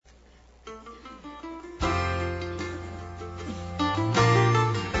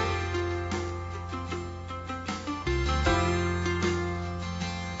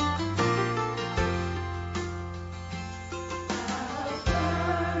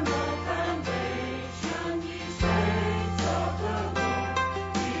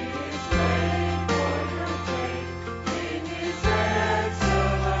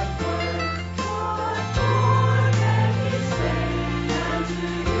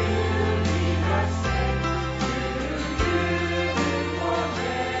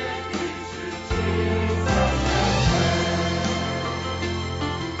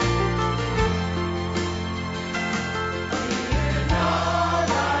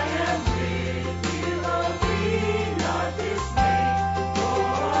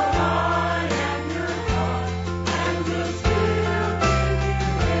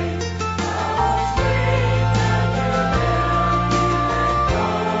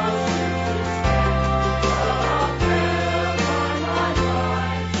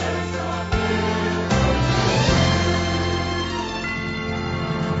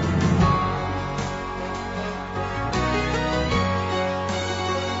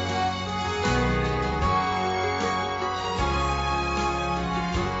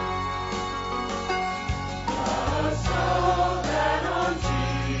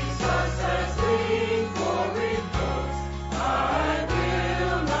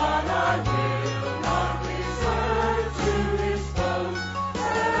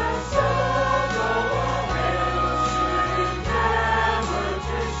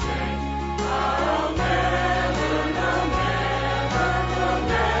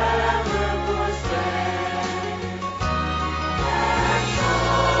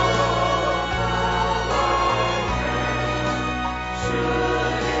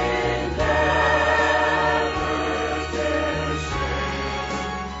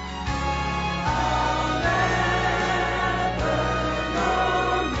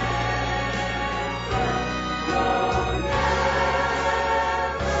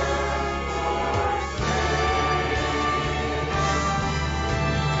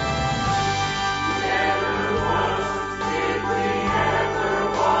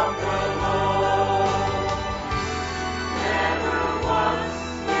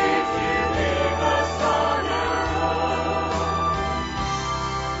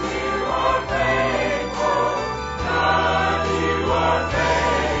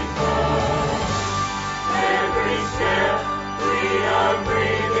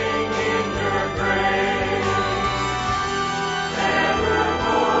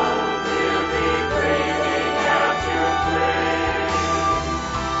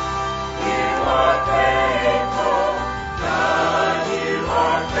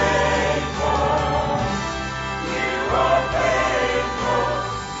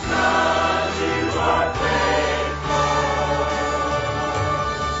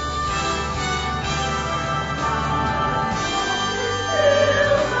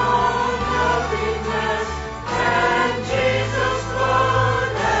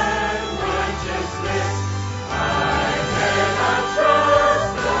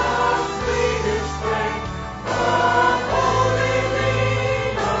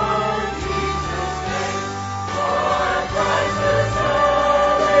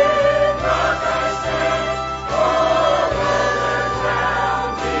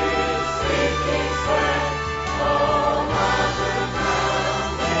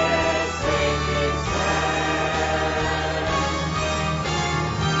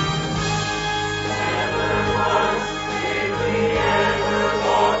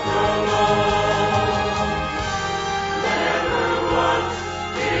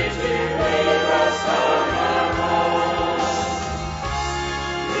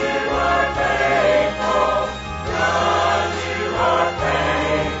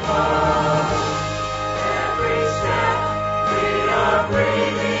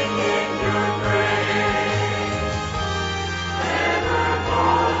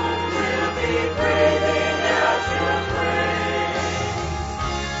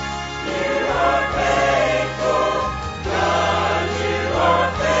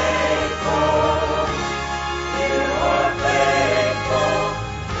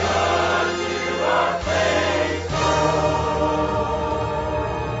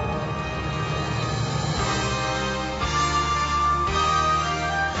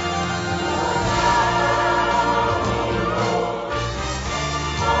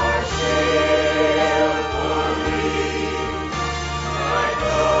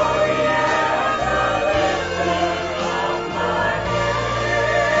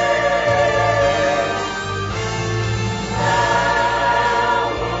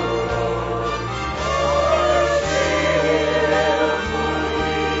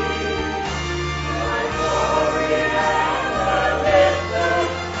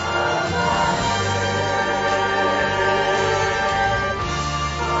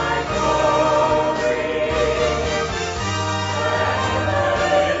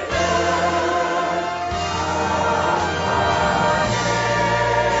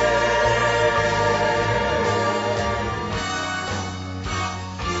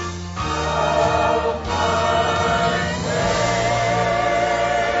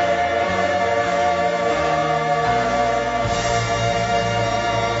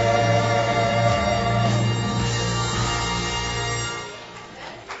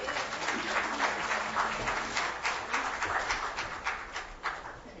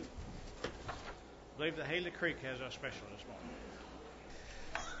Haley Creek has our special this morning.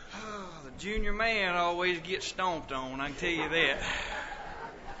 The junior man always gets stomped on, I can tell you that.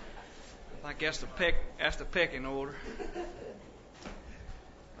 I think that's the pecking order.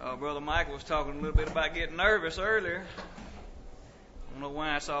 Brother Michael was talking a little bit about getting nervous earlier. I don't know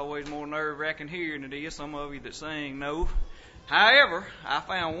why it's always more nerve-wracking here than it is some of you that sing know. However, I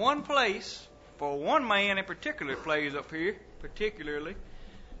found one place for one man in particular that plays up here, particularly.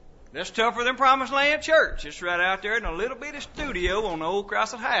 That's tougher than Promised Land Church. It's right out there in a little bitty studio on the Old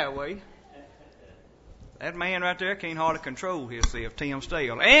Crossett Highway. That man right there can't hardly control himself, Tim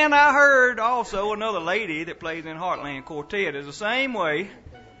Stale. And I heard also another lady that plays in Heartland Quartet is the same way,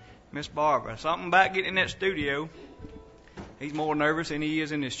 Miss Barbara. Something about getting in that studio. He's more nervous than he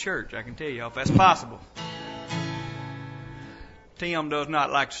is in his church, I can tell you, if that's possible. Tim does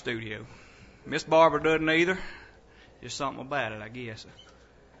not like the studio. Miss Barbara doesn't either. Just something about it, I guess.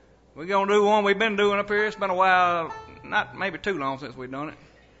 We're going to do one we've been doing up here. It's been a while, not maybe too long since we've done it.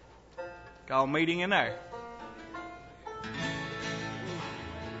 Called Meeting in There.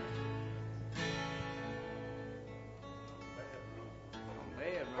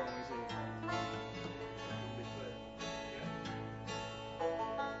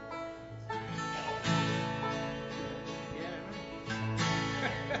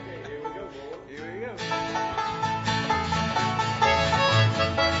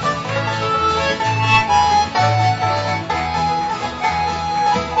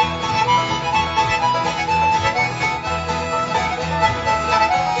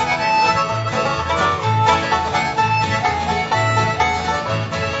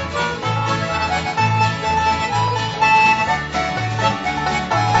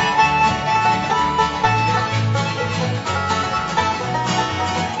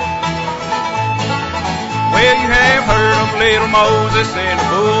 Moses in a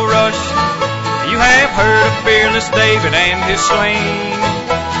bulrush. You have heard of fearless David and his slain.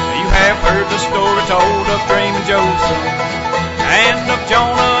 You have heard the story told of dreaming Joseph and of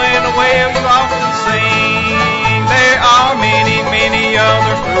Jonah in the well you often sing. There are many, many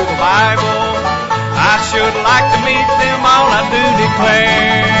others through the Bible. I should like to meet them all, I do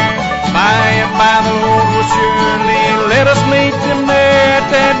declare. By and by the Lord will surely let us meet them there at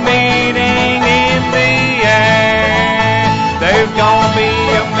that meeting in the air. There's gonna be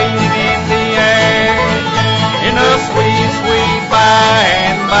a meeting in the air, in a sweet, sweet by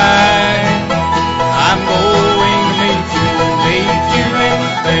and by. I'm going to meet you in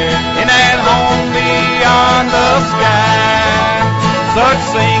there, in that home beyond the sky. Such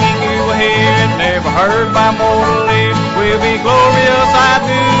singing you will hear and never heard by mortal lips will be glorious, I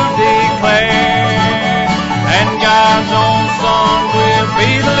do declare. And God's own Son will be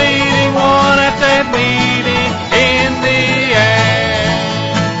the leading one at that meeting in the air.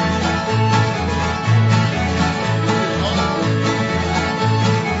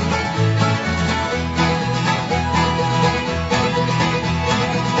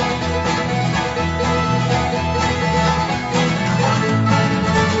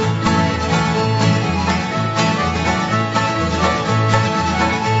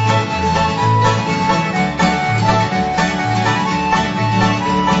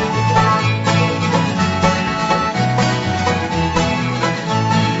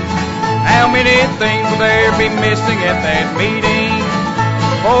 Many things will there be missing at that meeting.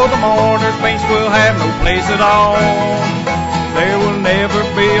 For the mourner's bench will have no place at all. There will never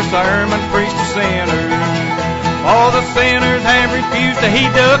be a sermon preached to sinners. All the sinners have refused to heed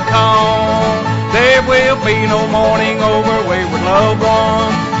the call. There will be no mourning over wayward loved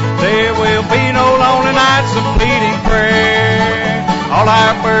ones. There will be no lonely nights of pleading prayer. All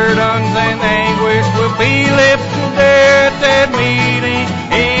our burdens and anguish will be lifted there at that meeting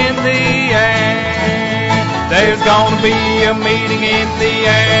in the air. There's gonna be a meeting in the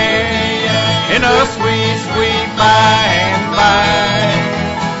air, in a sweet, sweet by and by.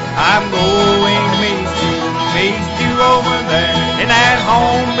 I'm going to meet you over there, in that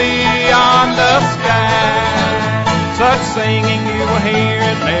home beyond the sky. Such singing you will hear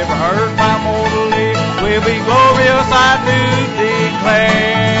and never heard by mortal lips will be glorious, I do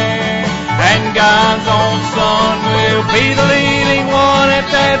declare. And God's own Son will be the leading one at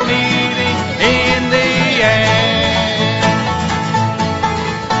that meeting in the air.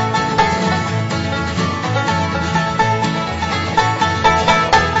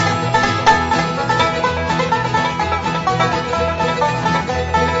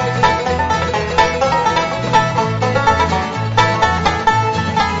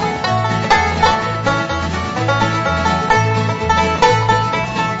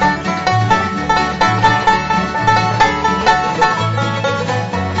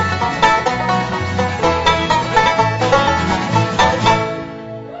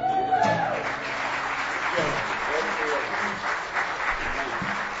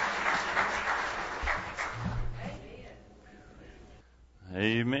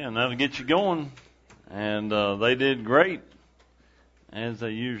 Amen. That'll get you going. And they did great, as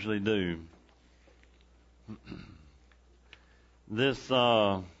they usually do. This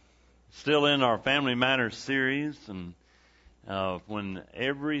still in our Family Matters series, and when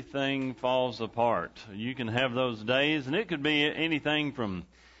everything falls apart. You can have those days, and it could be anything from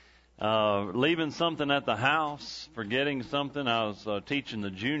leaving something at the house, forgetting something. I was teaching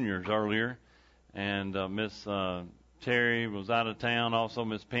the juniors earlier, and Miss Terry was out of town. Also,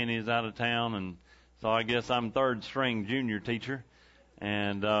 Miss Penny is out of town, and so I guess I'm third string junior teacher.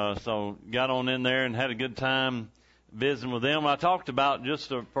 And so got on in there and had a good time visiting with them. I talked about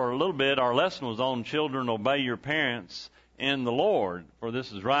just for a little bit, our lesson was on children, obey your parents in the Lord, for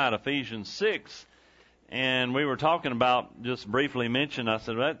this is right, Ephesians 6. And we were talking about, just briefly mentioned, I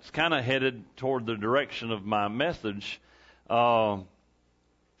said, that's kind of headed toward the direction of my message. When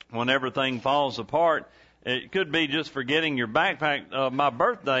everything falls apart, it could be just forgetting your backpack. My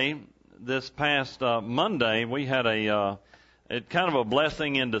birthday, this past Monday, we had it kind of a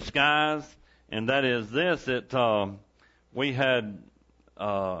blessing in disguise, and that is this, we had,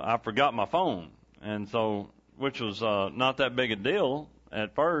 I forgot my phone, and so, which was not that big a deal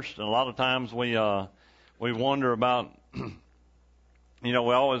at first, and a lot of times we wonder about, we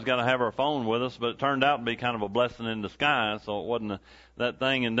always got to have our phone with us, but it turned out to be kind of a blessing in disguise, so it wasn't that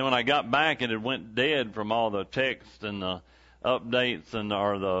thing. And then when I got back, it had went dead from all the texts and the updates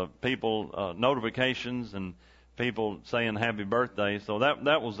or the people notifications and people saying happy birthday. So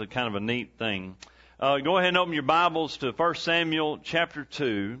that was a kind of a neat thing. Go ahead and open your Bibles to 1 Samuel chapter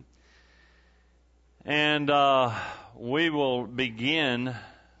 2. And we will begin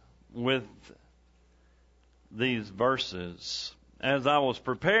with these verses. As I was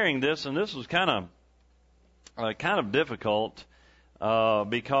preparing this, and this was kind of difficult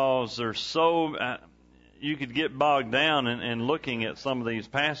because there's so you could get bogged down in looking at some of these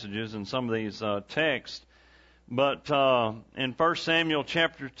passages and some of these texts. But in 1 Samuel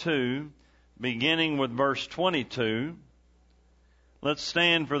chapter 2, beginning with verse 22, let's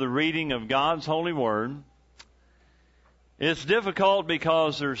stand for the reading of God's holy word. It's difficult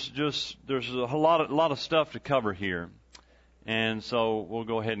because there's a lot of stuff to cover here. And so we'll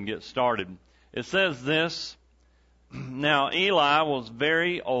go ahead and get started. It says this, Now Eli was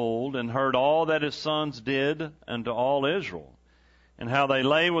very old and heard all that his sons did unto all Israel, and how they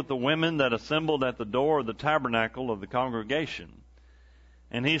lay with the women that assembled at the door of the tabernacle of the congregation.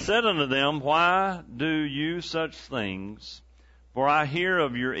 And he said unto them, Why do you such things? For I hear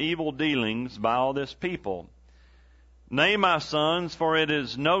of your evil dealings by all this people. Nay, my sons, for it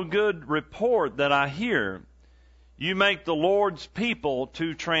is no good report that I hear. You make the Lord's people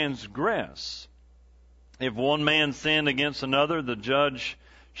to transgress. If one man sin against another, the judge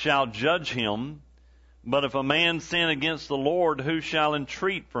shall judge him. But if a man sin against the Lord, who shall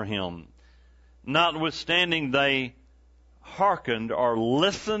entreat for him? Notwithstanding they hearkened or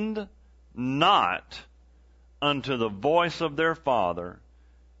listened not unto the voice of their father,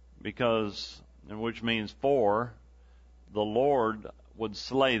 which means for the Lord would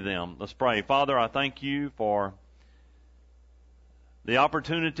slay them. Let's pray. Father, I thank you for the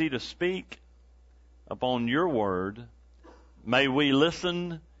opportunity to speak upon your word. May we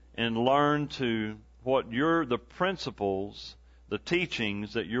listen and learn to what the principles, the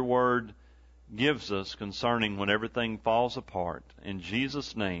teachings that your word gives us concerning when everything falls apart. In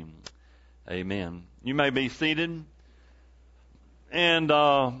Jesus' name, amen. You may be seated. And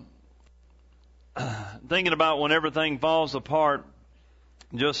thinking about when everything falls apart,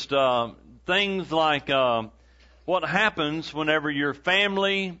 just things like what happens whenever your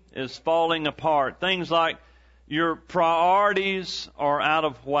family is falling apart. Things like your priorities are out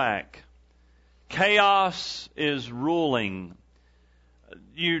of whack. Chaos is ruling.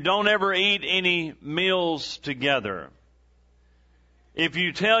 You don't ever eat any meals together. If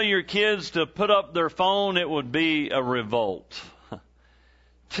you tell your kids to put up their phone, it would be a revolt.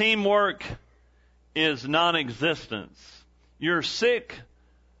 Teamwork is non-existence. You're sick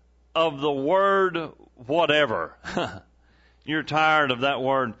of the word whatever. You're tired of that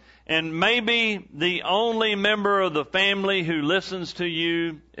word. And maybe the only member of the family who listens to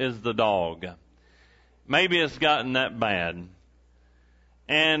you is the dog. Maybe it's gotten that bad.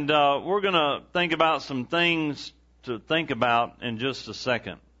 And we're going to think about some things to think about in just a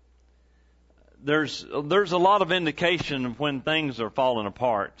second. There's a lot of indication of when things are falling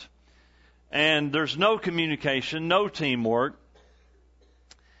apart. And there's no communication, no teamwork.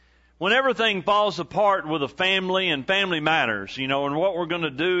 When everything falls apart with a family and family matters, and what we're going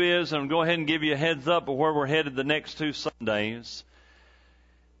to do is, I'm going to go ahead and give you a heads up of where we're headed the next 2 Sundays.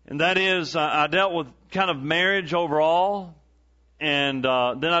 And that is, I dealt with kind of marriage overall.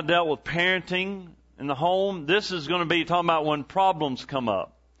 then I dealt with parenting in the home. This is going to be talking about when problems come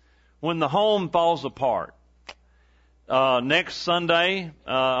up, when the home falls apart. Next Sunday,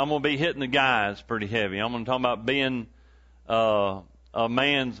 I'm going to be hitting the guys pretty heavy. I'm going to talk about being a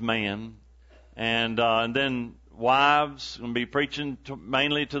man's man. And then wives, I'm going to be preaching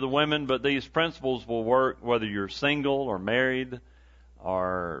mainly to the women, but these principles will work whether you're single or married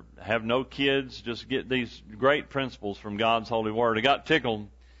or have no kids. Just get these great principles from God's holy word. I got tickled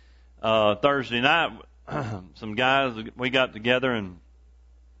Thursday night. Some guys, we got together and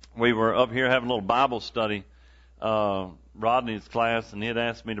we were up here having a little Bible study, Rodney's class, and he had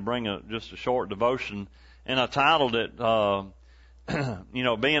asked me to bring just a short devotion, and I titled it,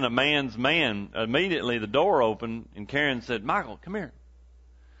 being a man's man. Immediately the door opened, and Karen said, "Michael, come here."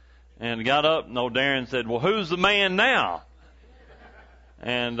 And got up, and old Darren said, "Well, who's the man now?"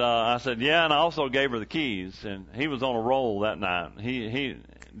 And I said, "Yeah," and I also gave her the keys, and he was on a roll that night.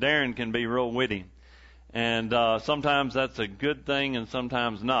 Darren can be real witty, and sometimes that's a good thing, and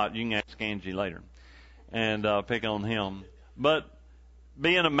sometimes not. You can ask Angie later and pick on him. But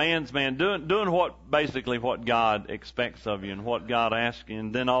being a man's man, doing basically what God expects of you and what God asks you,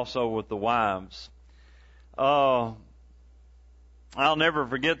 and then also with the wives. I'll never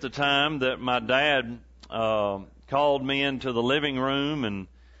forget the time that my dad called me into the living room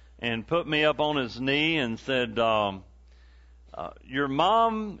and put me up on his knee and said, "Your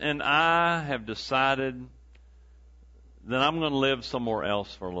mom and I have decided that I'm going to live somewhere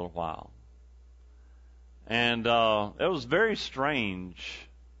else for a little while." And it was very strange.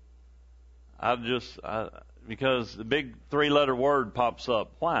 Because the big 3-letter word pops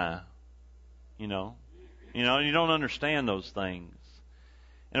up. Why? You don't understand those things.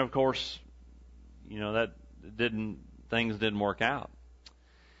 And of course, things didn't work out.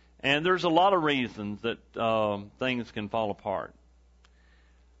 And there's a lot of reasons that things can fall apart.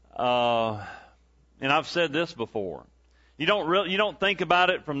 And I've said this before. You don't think about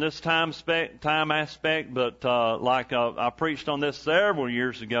it from this time aspect, but I preached on this several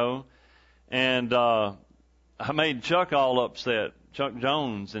years ago, and I made Chuck all upset, Chuck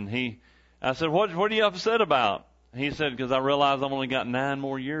Jones, and I said, "What are you upset about?" He said, "Because I realized I've only got 9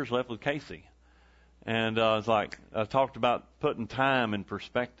 more years left with Casey." And I talked about putting time in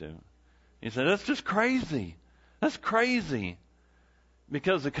perspective. He said, "That's just crazy. That's crazy."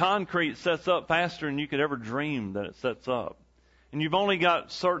 Because the concrete sets up faster than you could ever dream that it sets up. And you've only got a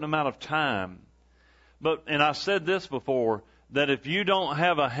certain amount of time. And I said this before, that if you don't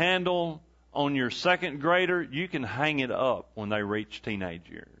have a handle on your second grader, you can hang it up when they reach teenage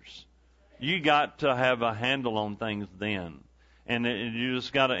years. You got to have a handle on things then. And you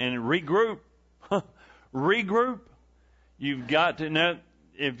just got to, regroup. Regroup. You've got to, now,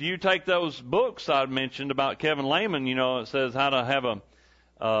 if you take those books I mentioned about Kevin Lehman, it says how to have a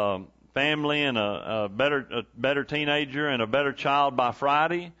family and a better teenager and a better child by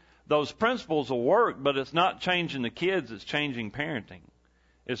Friday. Those principles will work, but it's not changing the kids, it's changing parenting.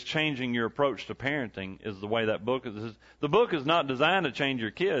 It's changing your approach to parenting is the way that book is. The book is not designed to change your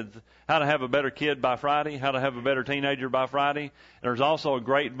kids. How to have a better kid by Friday, how to have a better teenager by Friday. There's also a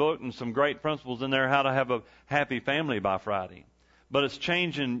great book and some great principles in there, how to have a happy family by Friday. But it's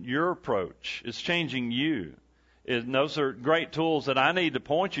changing your approach. It's changing you. Those are great tools that I need to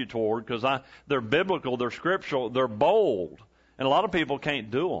point you toward because they're biblical, they're scriptural, they're bold. And a lot of people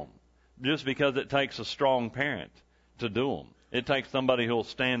can't do them just because it takes a strong parent to do them. It takes somebody who will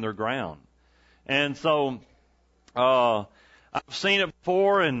stand their ground. And so I've seen it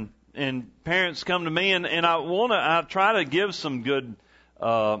before, and parents come to me, and I try to give some good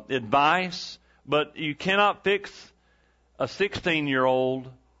advice, but you cannot fix a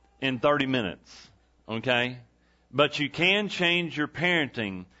 16-year-old in 30 minutes, okay? But you can change your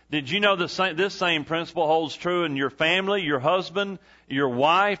parenting. Did you know this same principle holds true in your family, your husband, your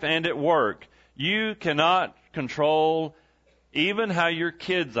wife, and at work? You cannot control even how your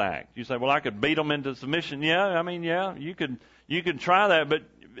kids act. You say, "Well, I could beat them into submission." Yeah, you could try that, but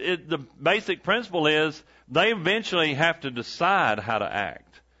the basic principle is they eventually have to decide how to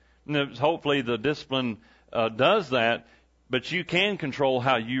act. And hopefully the discipline does that, but you can control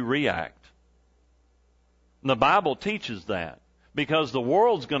how you react. And the Bible teaches that. Because the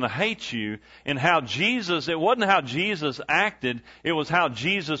world's going to hate you, and it wasn't how Jesus acted, it was how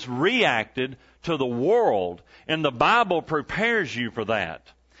Jesus reacted to the world. And the Bible prepares you for that.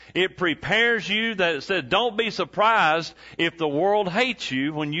 It prepares you that it said, don't be surprised if the world hates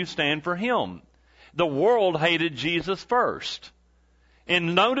you when you stand for Him. The world hated Jesus first.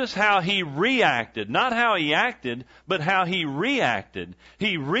 And notice how He reacted. Not how He acted, but how He reacted.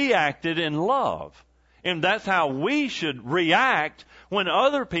 He reacted in love. And that's how we should react when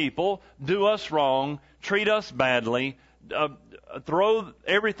other people do us wrong, treat us badly, throw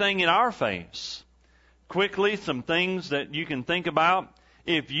everything in our face. Quickly, some things that you can think about.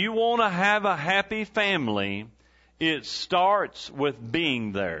 If you want to have a happy family, it starts with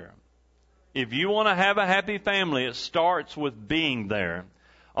being there. If you want to have a happy family, it starts with being there.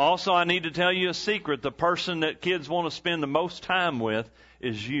 Also, I need to tell you a secret. The person that kids want to spend the most time with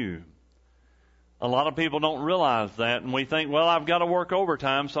is you. A lot of people don't realize that, and we think, well, I've got to work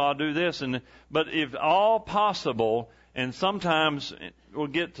overtime, so I'll do this. But if all possible, and sometimes we'll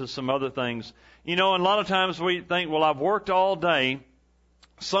get to some other things. And a lot of times we think, well, I've worked all day.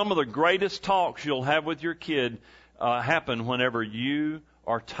 Some of the greatest talks you'll have with your kid happen whenever you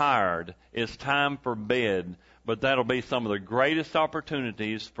are tired. It's time for bed. But that'll be some of the greatest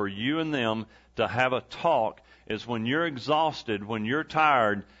opportunities for you and them to have a talk is when you're exhausted, when you're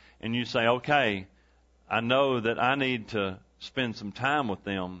tired, and you say, okay, I know that I need to spend some time with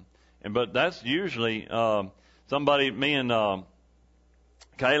them. But that's usually me and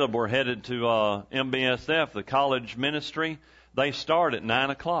Caleb were headed to MBSF, the college ministry. They start at 9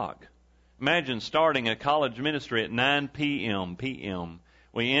 o'clock. Imagine starting a college ministry at 9 p.m.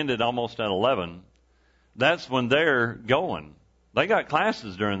 We ended almost at 11. That's when they're going. They got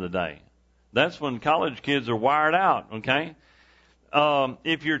classes during the day. That's when college kids are wired out, okay?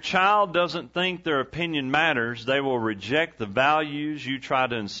 If your child doesn't think their opinion matters, they will reject the values you try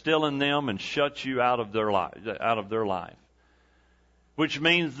to instill in them and shut you out of their life. Which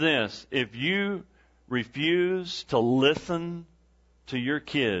means this, if you refuse to listen to your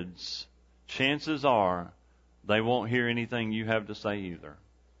kids, chances are they won't hear anything you have to say either.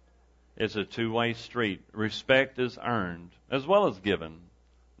 It's a two-way street. Respect is earned as well as given.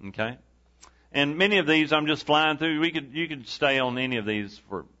 Okay? And many of these I'm just flying through. You could stay on any of these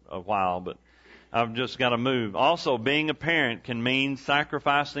for a while, but I've just got to move. Also, being a parent can mean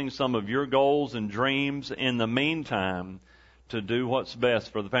sacrificing some of your goals and dreams in the meantime to do what's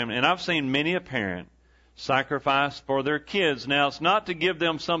best for the family. And I've seen many a parent sacrifice for their kids. Now, it's not to give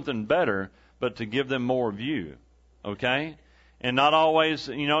them something better, but to give them more of you. Okay? And not always,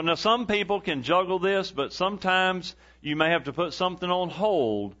 now some people can juggle this, but sometimes you may have to put something on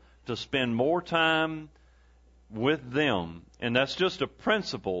hold to spend more time with them. And that's just a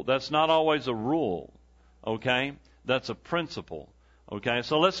principle. That's not always a rule. Okay? That's a principle. Okay?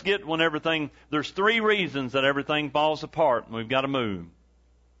 So let's get there's 3 reasons that everything falls apart and we've got to move.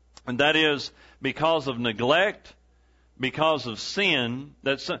 And that is because of neglect, because of sin.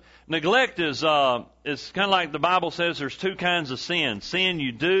 Neglect is kind of like the Bible says there's 2 kinds of sin. Sin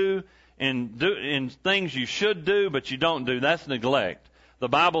you do and things you should do but you don't do. That's neglect. The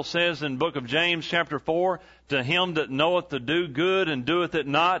Bible says in the book of James chapter 4, to him that knoweth to do good and doeth it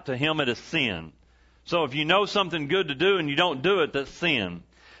not, to him it is sin. So if you know something good to do and you don't do it, that's sin.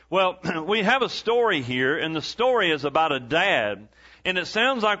 Well, we have a story here, and the story is about a dad. And it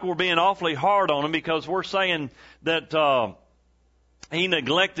sounds like we're being awfully hard on him because we're saying that he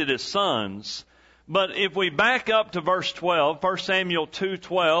neglected his sons. But if we back up to verse 12, 1 Samuel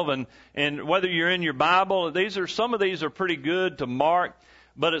 2:12, and whether you're in your Bible, some of these are pretty good to mark.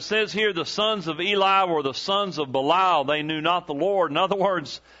 But it says here, the sons of Eli were the sons of Belial. They knew not the Lord. In other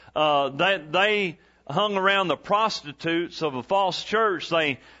words, they hung around the prostitutes of a false church.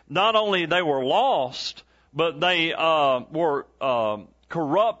 Not only they were lost, but they were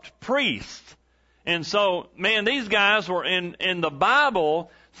corrupt priests. And so, these guys were in the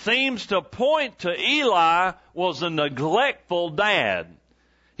Bible seems to point to Eli was a neglectful dad.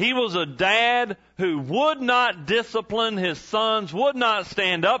 He was a dad who would not discipline his sons, would not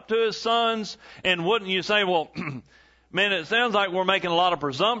stand up to his sons, and wouldn't you say, well, it sounds like we're making a lot of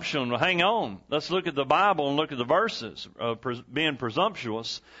presumption. Well, hang on. Let's look at the Bible and look at the verses, being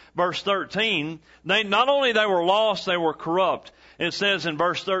presumptuous. Verse 13, not only they were lost, they were corrupt. It says in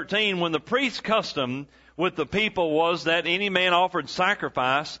verse 13, when the priest's custom with the people was that any man offered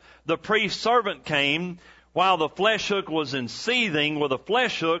sacrifice, the priest's servant came while the flesh hook was in seething with a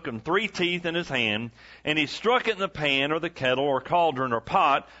flesh hook and 3 teeth in his hand, and he struck it in the pan or the kettle or cauldron or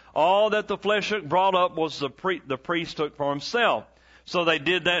pot. All that the flesh hook brought up was the priest took for himself. So they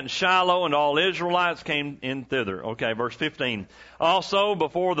did that in Shiloh, and all Israelites came in thither. Okay, verse 15. Also,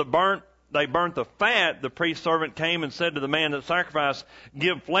 before they burnt the fat, the priest's servant came and said to the man that sacrificed,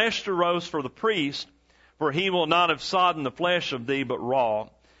 give flesh to roast for the priest, for he will not have sodden the flesh of thee, but raw.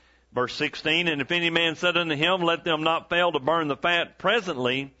 Verse 16, and if any man said unto him, let them not fail to burn the fat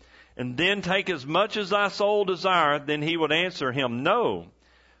presently, and then take as much as thy soul desireth, then he would answer him, no,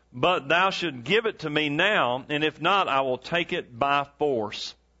 but thou should give it to me now, and if not, I will take it by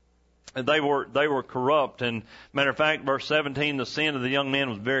force. They were corrupt. And matter of fact, verse 17, the sin of the young men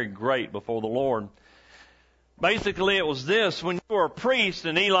was very great before the Lord. Basically, it was this: when you were a priest,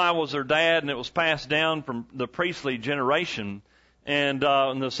 and Eli was their dad, and it was passed down from the priestly generation, and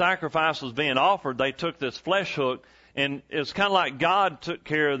the sacrifice was being offered, they took this flesh hook, and it's kind of like God took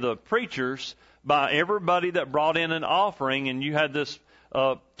care of the preachers by everybody that brought in an offering, and you had this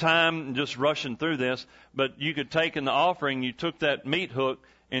time just rushing through this, but you could take in the offering, you took that meat hook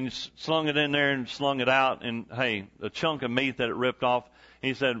and slung it in there and slung it out, and hey, a chunk of meat that it ripped off.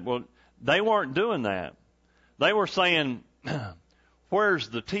 He said, well, they weren't doing that. They were saying, where's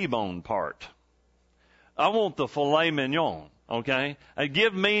the T-bone part? I want the filet mignon, okay?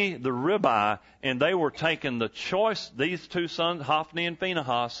 Give me the ribeye. And they were taking the choice, these two sons, Hophni and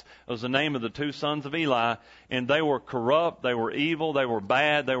Phinehas, was the name of the two sons of Eli, and they were corrupt, they were evil, they were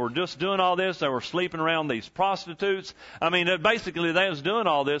bad, they were just doing all this, they were sleeping around these prostitutes. I mean, basically they was doing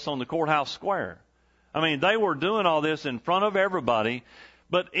all this on the courthouse square. I mean, they were doing all this in front of everybody.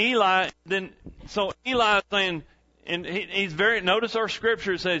 But Eli, so Eli is saying, and he's notice our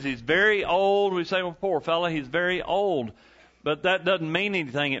scripture says he's very old. We say, well, poor fella, he's very old. But that doesn't mean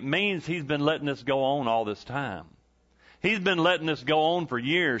anything. It means he's been letting this go on all this time. He's been letting this go on for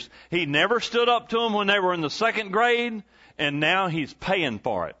years. He never stood up to them when they were in the second grade, and now he's paying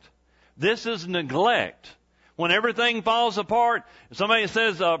for it. This is neglect. When everything falls apart, somebody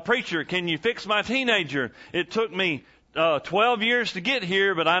says, preacher, can you fix my teenager? It took me 12 years to get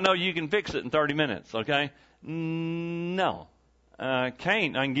here, but I know you can fix it in 30 minutes, okay? No.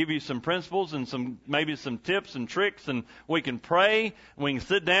 Can't. I can give you some principles and maybe some tips and tricks, and we can pray, we can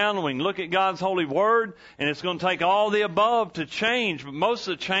sit down, and we can look at God's holy word, and it's going to take all the above to change. But most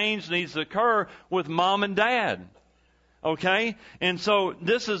of the change needs to occur with mom and dad. Okay? And so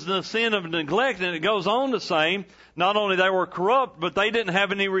this is the sin of neglect, and it goes on to say, not only they were corrupt, but they didn't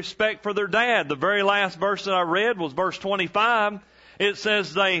have any respect for their dad. The very last verse that I read was verse 25. It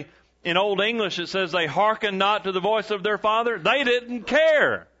says in Old English, it says they hearkened not to the voice of their father. They didn't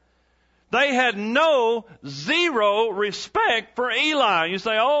care. They had zero respect for Eli. You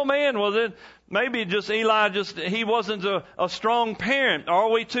say, oh man, maybe just Eli, he wasn't a strong parent.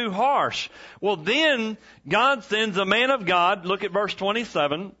 Are we too harsh? Well, then God sends a man of God. Look at verse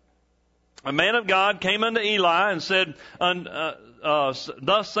 27. A man of God came unto Eli and said,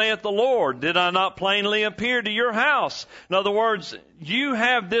 thus saith the Lord, did I not plainly appear to your house? In other words, you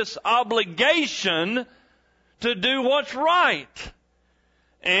have this obligation to do what's right.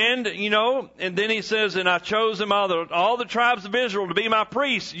 And, and then he says, and I chose him out of all the tribes of Israel to be my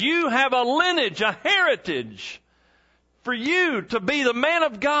priests. You have a lineage, a heritage for you to be the man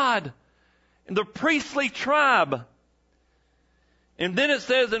of God in the priestly tribe. And then it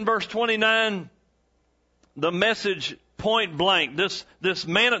says in verse 29, the message point blank, this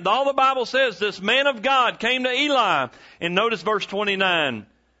man, all the Bible says, this man of God came to Eli. And notice verse 29.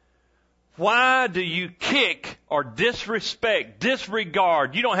 Why do you kick or disregard?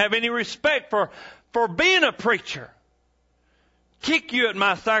 You don't have any respect for being a preacher. Kick you at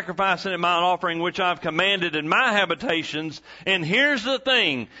my sacrifice and at my offering, which I've commanded in my habitations. And here's the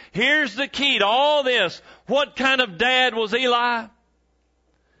thing. Here's the key to all this. What kind of dad was Eli?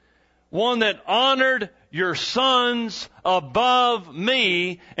 One that honored your sons above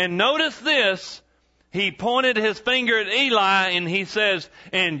me. And notice this. He pointed his finger at Eli and he says,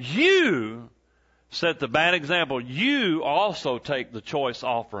 and you set the bad example. You also take the choice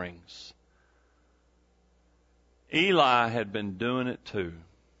offerings. Eli had been doing it too.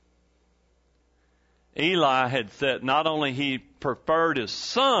 Eli had said not only he preferred his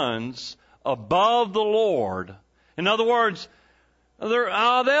sons above the Lord. In other words,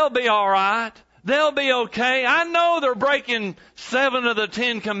 they'll be all right. They'll be okay. I know they're breaking 7 of the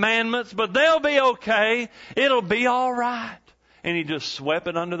 10 commandments, but they'll be okay. It'll be all right. And he just swept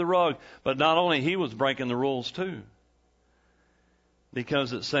it under the rug. But not only he was breaking the rules too.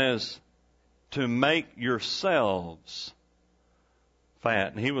 Because it says to make yourselves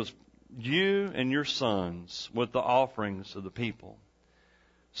fat. And he was you and your sons with the offerings of the people.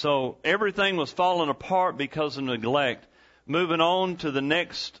 So everything was falling apart because of neglect. Moving on to the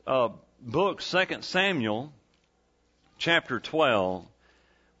next book, 2 Samuel, chapter 12,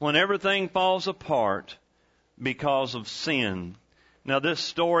 when everything falls apart because of sin. Now, this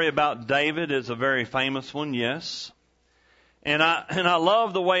story about David is a very famous one, yes. And I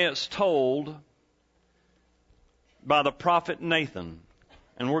love the way it's told by the prophet Nathan.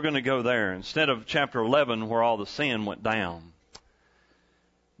 And we're going to go there instead of chapter 11 where all the sin went down.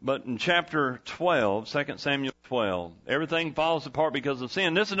 But in chapter 12, 2 Samuel 12, everything falls apart because of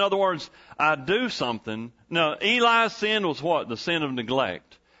sin. This, in other words, I do something. No, Eli's sin was what? The sin of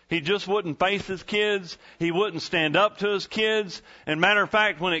neglect. He just wouldn't face his kids. He wouldn't stand up to his kids. And matter of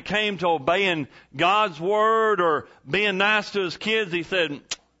fact, when it came to obeying God's word or being nice to his kids, he said,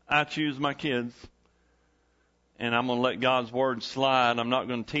 I choose my kids. And I'm going to let God's word slide. I'm not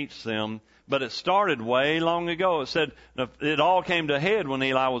going to teach them. But it started way long ago. It said it all came to a head when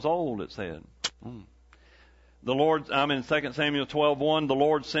Eli was old, it said. The Lord, I'm in 2 Samuel 12:1. The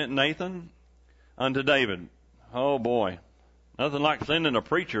Lord sent Nathan unto David. Oh boy. Nothing like sending a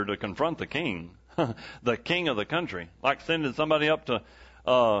preacher to confront the king, the king of the country. Like sending somebody up to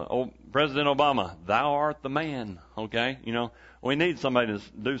President Obama. Thou art the man. Okay? You know, we need somebody to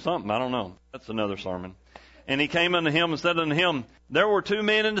do something. I don't know. That's another sermon. And he came unto him and said unto him, There were 2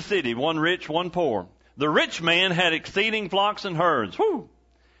 men in the city, one rich, one poor. The rich man had exceeding flocks and herds. Whew!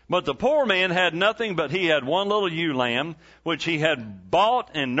 But the poor man had nothing, but he had one little ewe lamb, which he had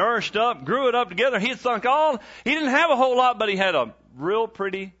bought and nourished up, grew it up together. He had sunk all. He didn't have a whole lot, but he had a real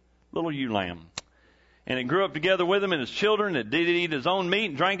pretty little ewe lamb. And it grew up together with him and his children. It did eat his own meat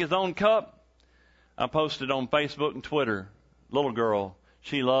and drank his own cup. I posted on Facebook and Twitter, little girl,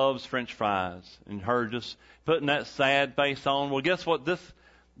 she loves French fries. And her just putting that sad face on. Well, guess what?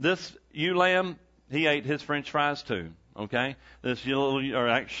 This ewe lamb, he ate his French fries too. Okay?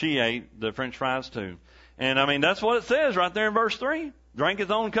 She ate the French fries too. And I mean, that's what it says right there in verse 3. Drank his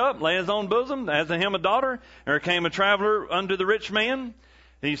own cup, lay his own bosom, as to him a daughter. There came a traveler unto the rich man.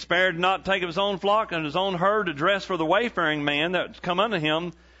 He spared not take of his own flock and his own herd to dress for the wayfaring man that come unto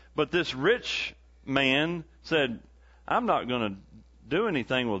him. But this rich man said, I'm not going to do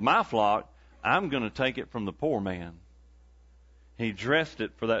anything with my flock. I'm going to take it from the poor man. He dressed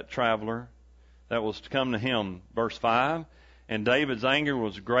it for that traveler that was to come to him. Verse 5, and David's anger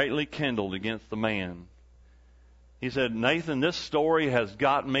was greatly kindled against the man. He said, Nathan, this story has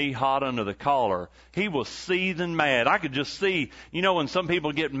got me hot under the collar. He was seething mad. I could just see, you know, when some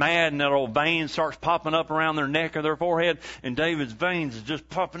people get mad and that old vein starts popping up around their neck or their forehead, and David's veins is just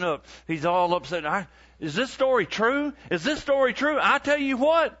popping up. He's all upset. Is this story true? Is this story true? I tell you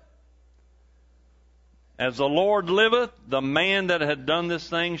what. As the Lord liveth, the man that had done this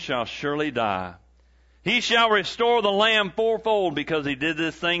thing shall surely die. He shall restore the lamb fourfold because he did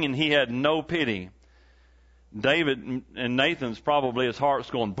this thing and he had no pity. David and Nathan's probably his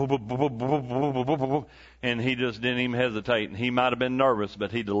heart's going, boop, boop, boop, boop, boop, boop, boop, boop, and he just didn't even hesitate. And he might have been nervous,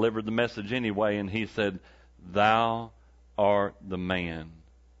 but he delivered the message anyway. And he said, Thou art the man.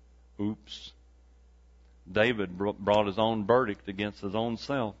 Oops. David brought his own verdict against his own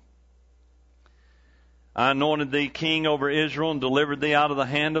self. I anointed thee king over Israel and delivered thee out of the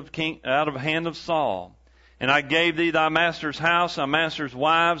hand of Saul. And I gave thee thy master's house, thy master's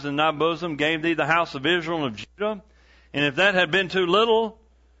wives in thy bosom, gave thee the house of Israel and of Judah. And if that had been too little,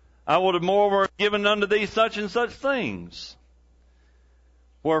 I would have moreover given unto thee such and such things.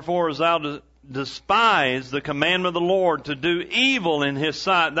 Wherefore, as thou despise the commandment of the Lord to do evil in his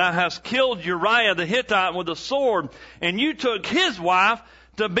sight, thou hast killed Uriah the Hittite with a sword, and you took his wife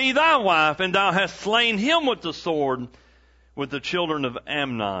to be thy wife, and thou hast slain him with the sword, with the children of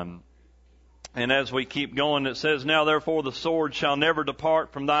Amnon. And as we keep going, it says, Now therefore the sword shall never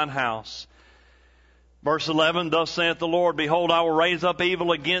depart from thine house. Verse 11, Thus saith the Lord, Behold, I will raise up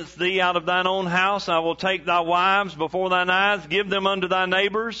evil against thee out of thine own house. I will take thy wives before thine eyes, give them unto thy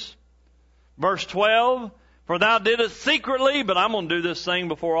neighbors. Verse 12, For thou didst secretly, but I'm going to do this thing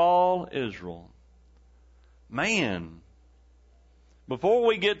before all Israel. Man. Before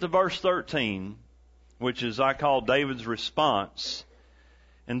we get to verse 13, which is I call David's response,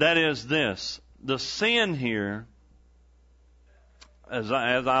 and that is this. The sin here, as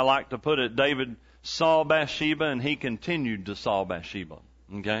I like to put it, David saw Bathsheba and he continued to saw Bathsheba.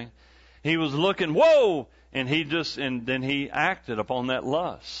 Okay? He was looking, whoa! And then he acted upon that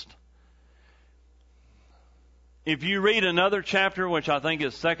lust. If you read another chapter, which I think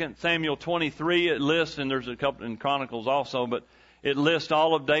is 2 Samuel 23, it lists, and there's a couple in Chronicles also, but it lists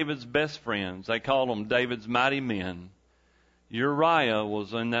all of David's best friends. They call them David's mighty men. Uriah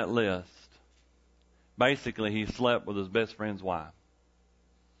was in that list. Basically, he slept with his best friend's wife.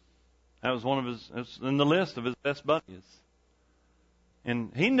 That was it was in the list of his best buddies.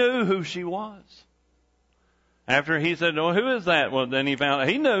 And he knew who she was. After he said, well, who is that? Well, then he found out.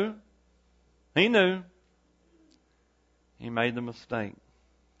 He knew. He knew. He made the mistake.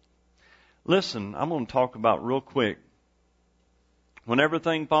 Listen, I'm going to talk about real quick. When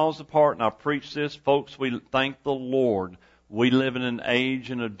everything falls apart, and I preach this, folks, we thank the Lord. We live in an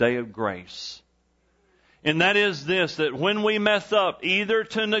age and a day of grace. And that is this, that when we mess up, either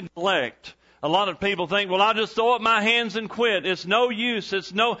to neglect A lot of people think, well, I'll just throw up my hands and quit. It's no use.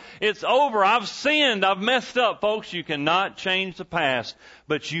 It's over. I've sinned. I've messed up. Folks, you cannot change the past,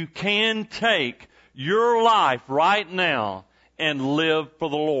 but you can take your life right now and live for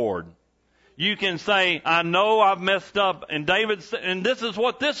the Lord. You can say, I know I've messed up. And and this is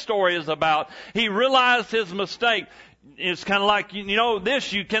what this story is about. He realized his mistake. It's kind of like,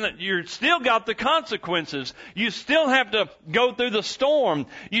 you're still got the consequences. You still have to go through the storm.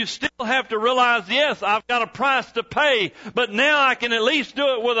 You still have to realize, yes, I've got a price to pay, but now I can at least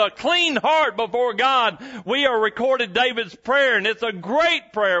do it with a clean heart before God. We are recorded David's prayer, and it's a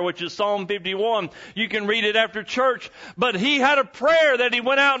great prayer, which is Psalm 51. You can read it after church. But he had a prayer that he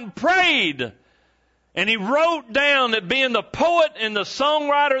went out and prayed. And he wrote down that being the poet and the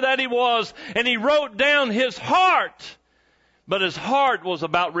songwriter that he was, and he wrote down his heart. But his heart was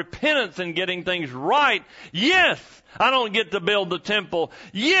about repentance and getting things right. Yes, I don't get to build the temple.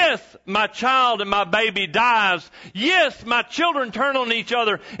 Yes, my child and my baby dies. Yes, my children turn on each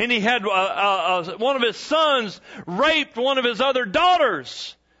other. And he had one of his sons raped one of his other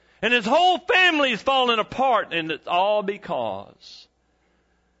daughters. And his whole family's falling apart. And it's all because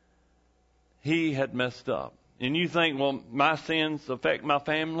he had messed up. And you think, well, my sins affect my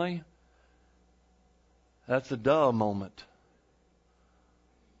family? That's a duh moment.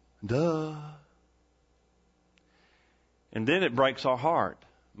 Duh. And then it breaks our heart.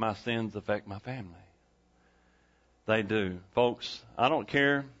 My sins affect my family. They do. Folks, I don't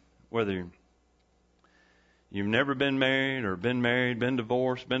care whether you've never been married or been married, been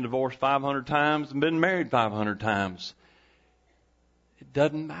divorced 500 times, and been married 500 times. It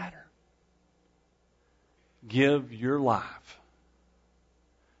doesn't matter. Give your life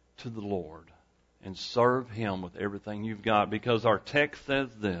to the Lord and serve Him with everything you've got, because our text says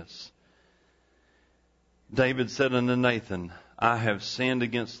this. David said unto Nathan, I have sinned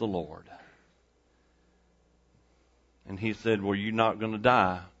against the Lord. And he said, well, you're not going to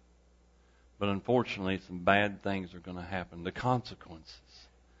die, but unfortunately some bad things are going to happen, the consequences.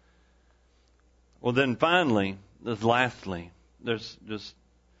 Well, then finally, basically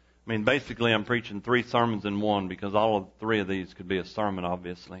I'm preaching 3 sermons in one, because all of 3 of these could be a sermon,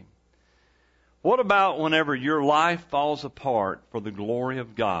 obviously. What about whenever your life falls apart for the glory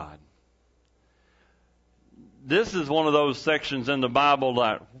of God? This is one of those sections in the Bible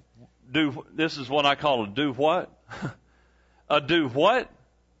that this is what I call a do what? A do what?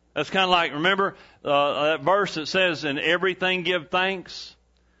 That's kind of like, remember that verse that says, in everything give thanks?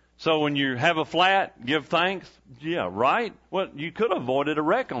 So when you have a flat, give thanks? Yeah, right? Well, you could have avoided a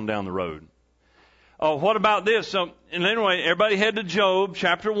wreck on down the road. Oh, what about this? So, and anyway, everybody head to Job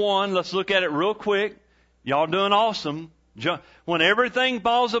chapter 1. Let's look at it real quick. Y'all doing awesome. When everything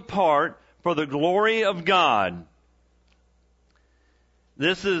falls apart for the glory of God.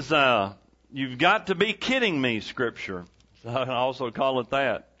 This is, you've got to be kidding me, Scripture. I also call it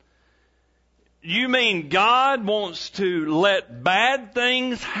that. You mean God wants to let bad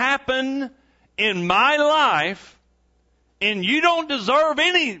things happen in my life, and you don't deserve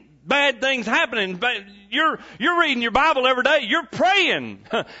any bad things happening? You're reading your Bible every day. You're praying.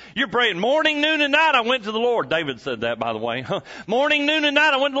 You're praying morning, noon, and night. I went to the Lord. David said that, by the way. Morning, noon, and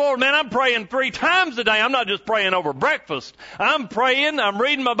night. I went to the Lord. Man, I'm praying 3 times a day. I'm not just praying over breakfast. I'm praying. I'm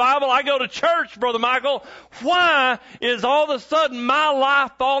reading my Bible. I go to church, Brother Michael. Why is all of a sudden my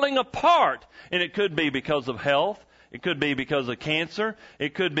life falling apart? And it could be because of health. It could be because of cancer.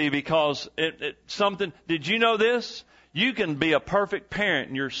 It could be because something. Did you know this? You can be a perfect parent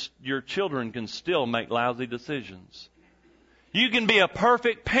and your children can still make lousy decisions. You can be a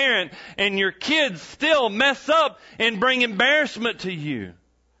perfect parent and your kids still mess up and bring embarrassment to you.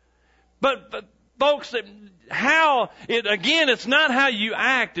 But folks, it's not how you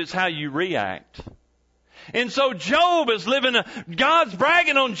act, it's how you react. And so Job is God's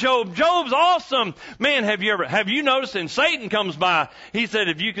bragging on Job. Job's awesome. Man, have you noticed? And Satan comes by. He said,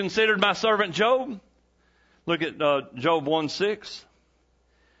 have you considered my servant Job? Look at Job 1:6.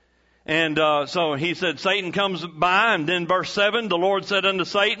 And so he said, Satan comes by, and then verse 7, the Lord said unto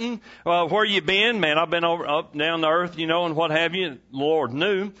Satan, where you been? Man, I've been up, down the earth, and what have you. The Lord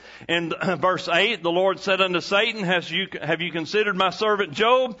knew. And verse 8, the Lord said unto Satan, have you considered my servant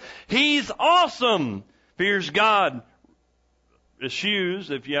Job? He's awesome. Fears God. Eschews,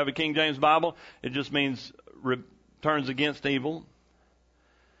 if you have a King James Bible, it just means turns against evil.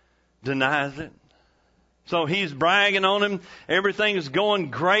 Denies it. So he's bragging on him. Everything's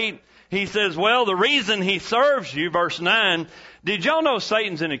going great. He says, well, the reason he serves you, verse 9, did y'all know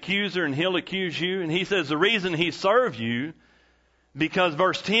Satan's an accuser and he'll accuse you? And he says the reason he serves you, Because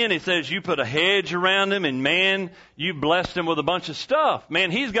verse 10, it says you put a hedge around him, and man, you blessed him with a bunch of stuff.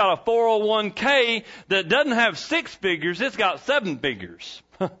 Man, he's got a 401k that doesn't have 6 figures, it's got 7 figures.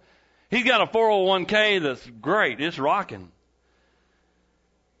 He's got a 401k that's great, it's rocking.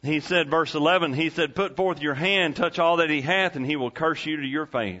 He said, verse 11, he said, put forth your hand, touch all that he hath, and he will curse you to your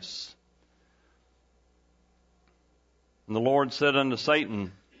face. And the Lord said unto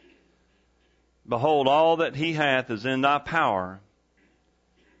Satan, behold, all that he hath is in thy power.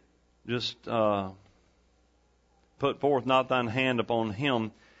 Just put forth not thine hand upon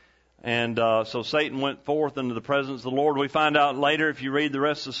him. And so Satan went forth into the presence of the Lord. We find out later, if you read the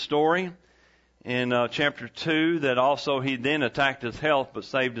rest of the story, in chapter 2, that also he then attacked his health but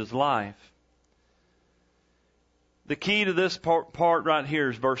saved his life. The key to this part right here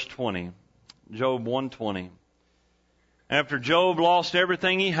is verse 20, Job 1:20. After Job lost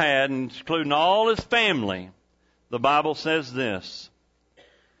everything he had, including all his family, the Bible says this.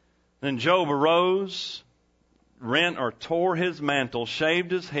 Then Job arose, rent or tore his mantle,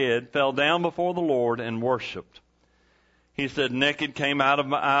 shaved his head, fell down before the Lord, and worshipped. He said, naked came out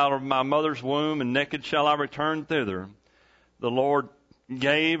of my mother's womb, and naked shall I return thither. The Lord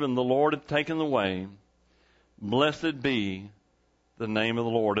gave, and the Lord hath taken away. Blessed be the name of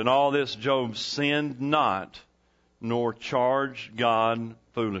the Lord. In all this Job sinned not, nor charged God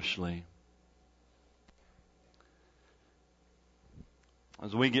foolishly.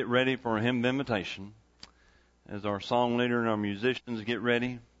 As we get ready for a hymn of invitation, as our song leader and our musicians get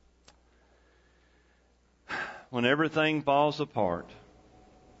ready, when everything falls apart,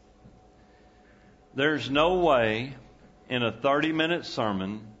 there's no way in a 30-minute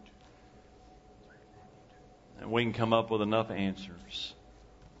sermon that we can come up with enough answers.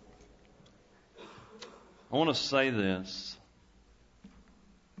 I want to say this.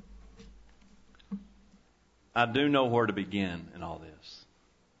 I do know where to begin in all this.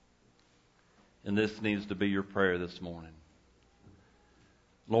 And this needs to be your prayer this morning.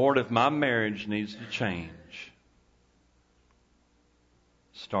 Lord, if my marriage needs to change,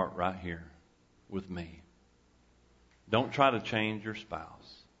 start right here with me. Don't try to change your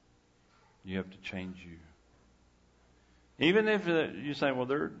spouse. You have to change you. Even if you say, well,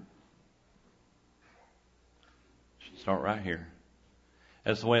 start right here.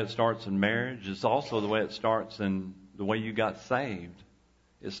 That's the way it starts in marriage. It's also the way it starts in the way you got saved.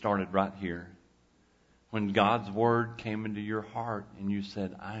 It started right here. When God's Word came into your heart and you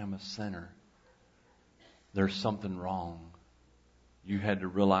said, I am a sinner. There's something wrong. You had to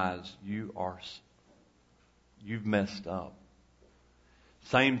realize you've messed up.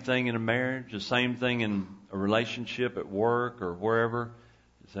 Same thing in a marriage, the same thing in a relationship at work or wherever.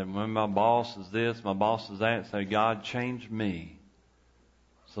 You say, when my boss is this, my boss is that. Say, God, change me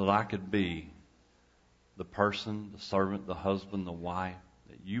so that I could be the person, the servant, the husband, the wife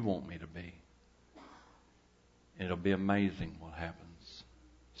that you want me to be. It'll be amazing what happens.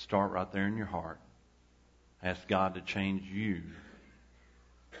 Start right there in your heart. Ask God to change you.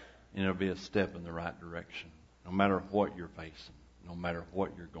 And it'll be a step in the right direction. No matter what you're facing. No matter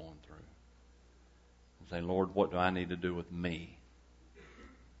what you're going through. And say, Lord, what do I need to do with me?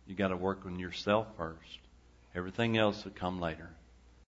 You got to work on yourself first. Everything else will come later.